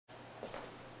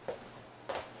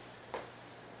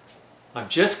I'm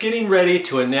just getting ready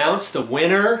to announce the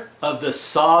winner of the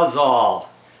Sawzall.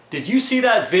 Did you see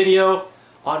that video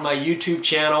on my YouTube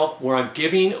channel where I'm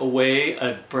giving away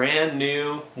a brand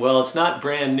new, well, it's not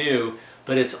brand new,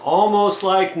 but it's almost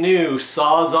like new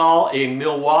Sawzall, a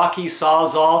Milwaukee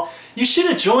Sawzall? You should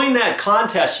have joined that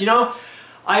contest. You know,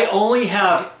 I only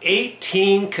have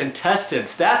 18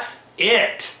 contestants. That's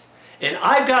it. And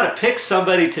I've got to pick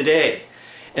somebody today.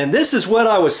 And this is what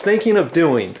I was thinking of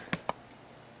doing.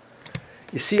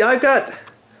 You see, I've got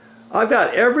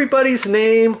everybody's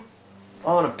name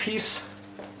on a piece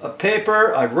of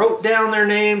paper. I wrote down their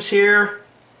names here,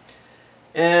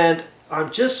 and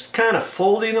I'm just kind of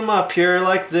folding them up here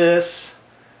like this,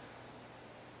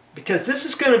 because this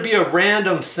is going to be a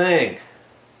random thing.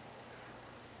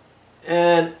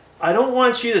 And I don't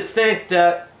want you to think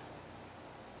that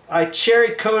I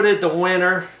cherry-coated the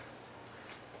winner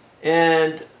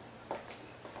and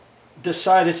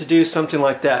decided to do something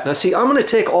like that. Now see, I'm going to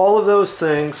take all of those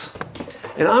things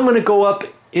and I'm going to go up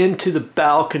into the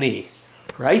balcony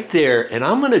right there, and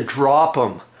I'm going to drop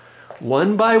them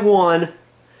one by one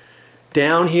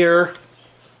down here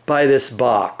by this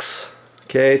box,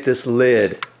 okay, this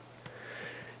lid.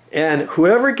 And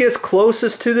whoever gets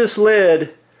closest to this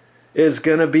lid is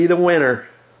going to be the winner.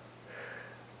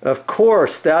 Of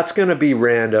course, that's going to be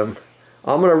random.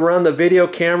 I'm going to run the video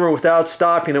camera without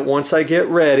stopping it once I get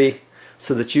ready,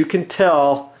 so that you can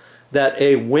tell that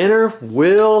a winner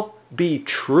will be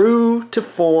true to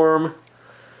form,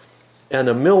 and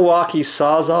the Milwaukee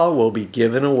Sawzall will be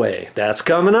given away. That's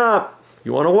coming up.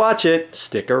 You want to watch it?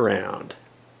 Stick around.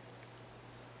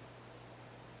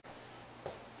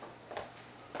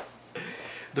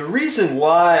 The reason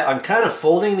why I'm kind of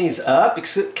folding these up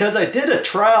is because I did a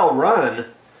trial run,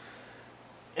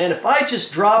 and if I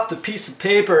just drop the piece of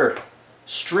paper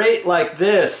straight like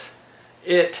this,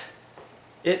 it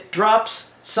drops.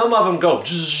 Some of them go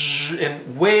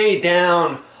and way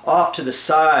down off to the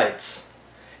sides.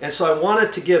 And so I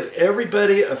wanted to give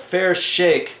everybody a fair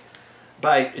shake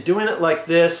by doing it like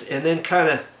this and then kind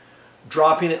of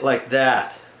dropping it like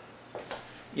that.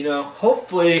 You know,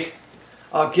 hopefully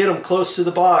I'll get them close to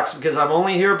the box, because I'm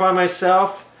only here by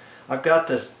myself. I've got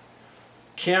the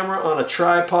camera on a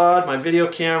tripod, my video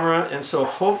camera, and so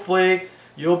hopefully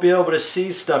you'll be able to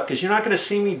see stuff, because you're not going to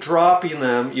see me dropping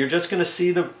them. You're just going to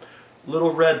see the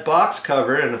little red box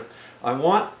cover, and I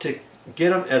want to get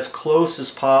them as close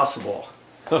as possible.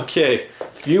 Okay, a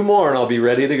few more and I'll be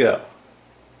ready to go.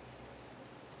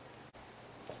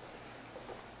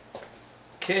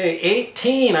 Okay,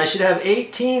 18. I should have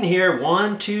 18 here.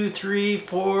 1, 2, 3,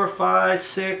 4, 5,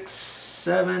 6,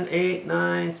 7, 8,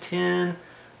 9, 10,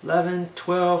 11,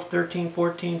 12, 13,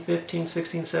 14, 15,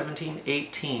 16, 17,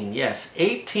 18. Yes,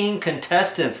 18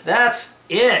 contestants. That's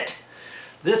it.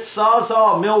 This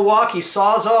Sawzall, Milwaukee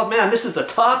Sawzall, man, this is the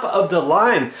top of the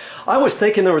line. I was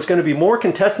thinking there was going to be more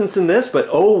contestants than this, but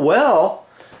oh well.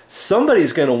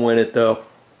 Somebody's going to win it though.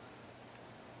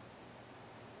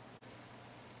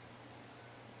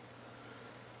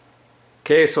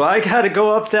 Okay, so I got to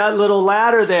go up that little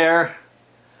ladder there,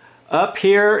 up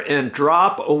here and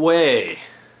drop away.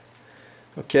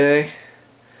 Okay,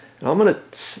 and I'm going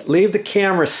to leave the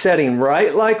camera setting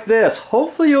right like this.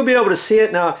 Hopefully you'll be able to see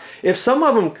it. Now, if some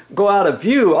of them go out of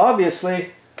view,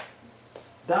 obviously,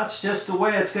 that's just the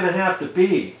way it's going to have to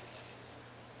be.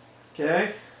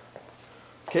 Okay?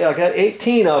 Okay, I got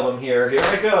 18 of them here. Here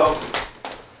I go.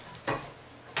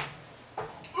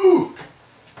 Ooh!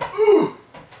 Ooh!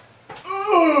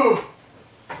 Ooh!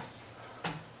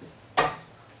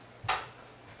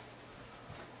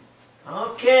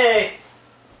 Okay.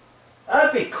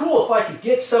 That'd be cool if I could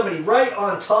get somebody right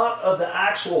on top of the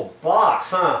actual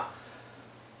box, huh?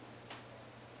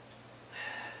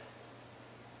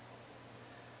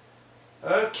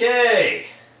 Okay.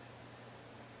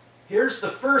 Here's the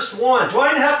first one. Do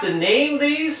I have to name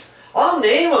these? I'll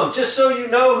name them just so you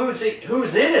know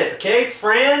who's in it, okay?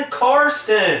 Fran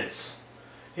Karstens.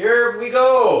 Here we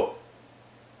go.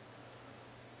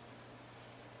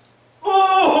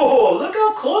 Oh, look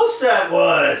how close that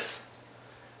was.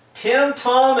 Tim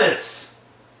Thomas.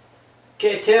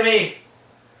 Okay, Timmy.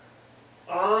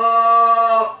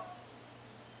 Oh,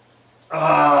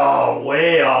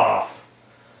 way off.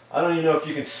 I don't even know if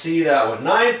you can see that one.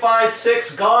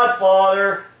 956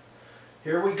 Godfather.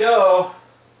 Here we go.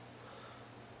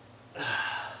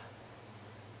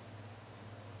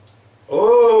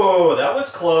 Oh, that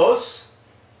was close.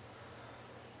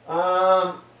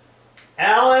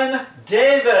 Alan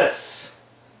Davis.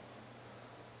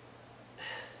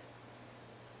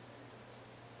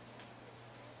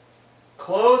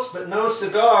 Close, but no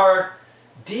cigar.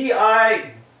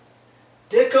 D.I.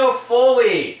 Dicko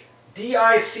Foley.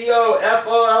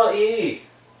 D-I-C-O-F-O-L-E.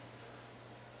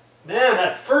 Man,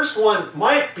 that first one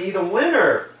might be the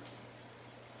winner.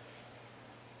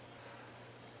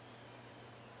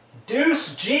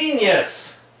 Deuce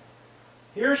Genius.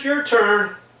 Here's your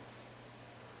turn.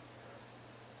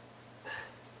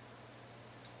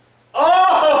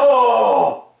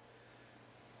 Oh!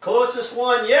 Closest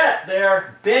one yet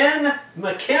there. Ben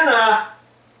McKenna.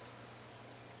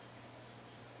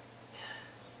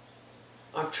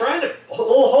 I'm trying to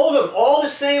hold them all the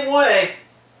same way.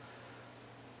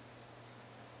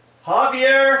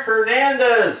 Javier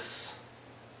Hernandez.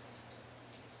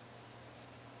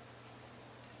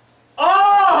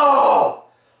 Oh!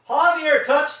 Javier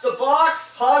touched the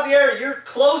box. Javier, you're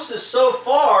closest so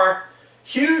far.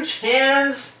 Huge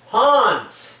hands,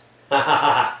 Hans.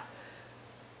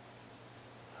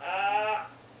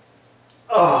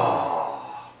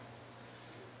 Oh.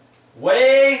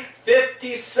 Way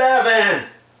 57.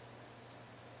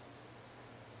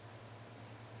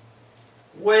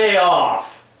 Way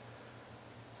off.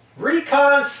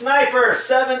 Recon Sniper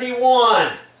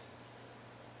 71.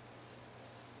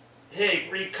 Hey,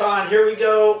 Recon, here we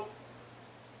go.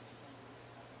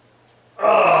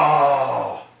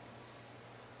 Oh.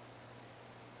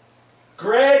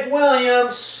 Greg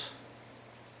Williams.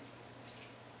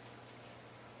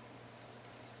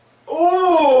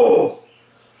 Ooh.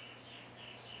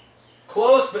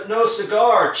 Close but no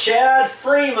cigar. Chad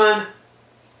Freeman.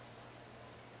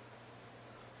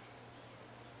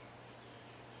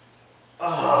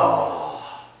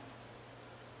 Oh.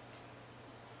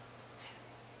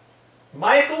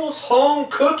 Michael's Home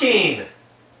Cooking.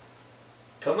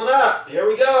 Coming up. Here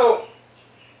we go.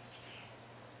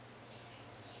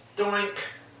 Doink.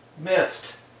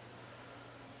 Missed.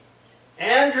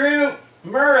 Andrew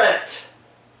Murrett.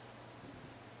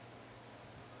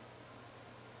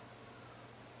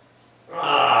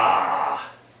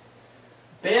 Ah.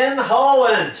 Ben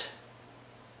Holland.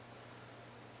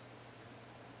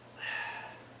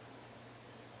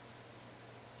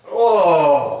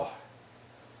 Oh.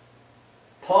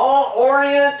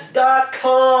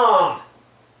 PaulOrient.com.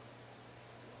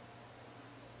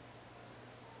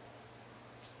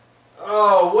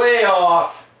 Oh, way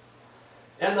off.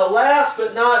 And the last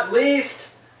but not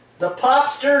least, the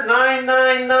Popster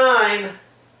 999.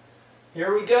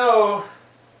 Here we go.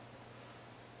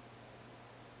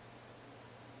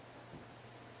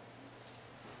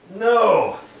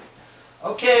 No.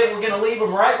 Okay, we're going to leave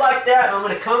them right like that, and I'm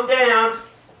going to come down.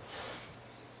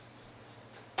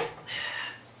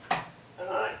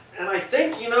 And I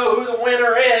think you know who the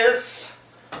winner is.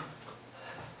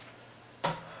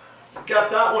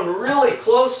 Got that one really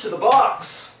close to the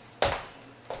box.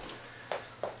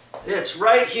 It's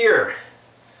right here.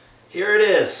 Here it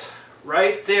is.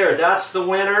 Right there. That's the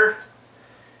winner.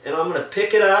 And I'm going to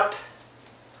pick it up.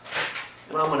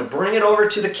 And I'm going to bring it over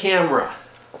to the camera.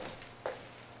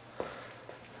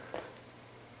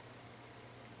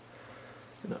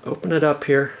 I'm going to open it up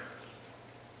here.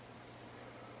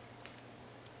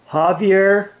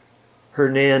 Javier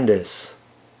Hernandez.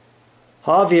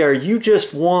 Javier, you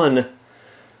just won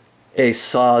a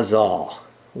Sawzall.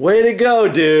 Way to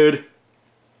go, dude.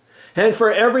 And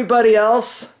for everybody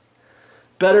else,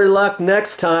 better luck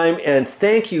next time, and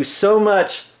thank you so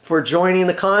much for joining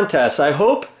the contest. I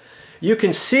hope you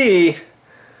can see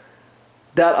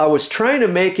that I was trying to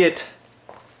make it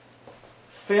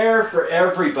fair for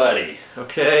everybody,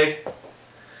 okay?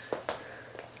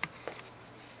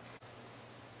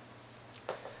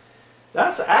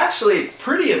 That's actually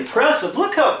pretty impressive.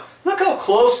 Look how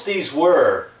close these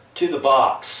were to the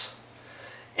box.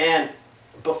 And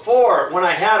before, when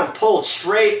I had them pulled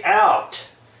straight out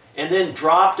and then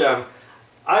dropped them,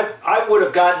 I would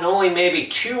have gotten only maybe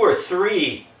 2 or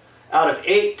 3 out of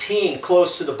 18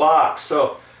 close to the box.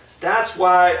 So that's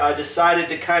why I decided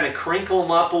to kind of crinkle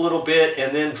them up a little bit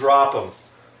and then drop them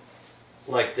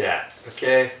like that,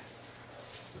 okay?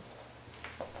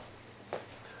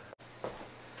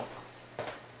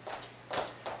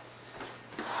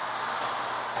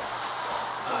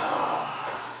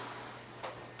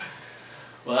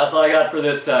 Well, that's all I got for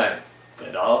this time,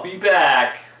 but I'll be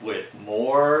back with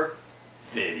more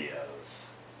videos.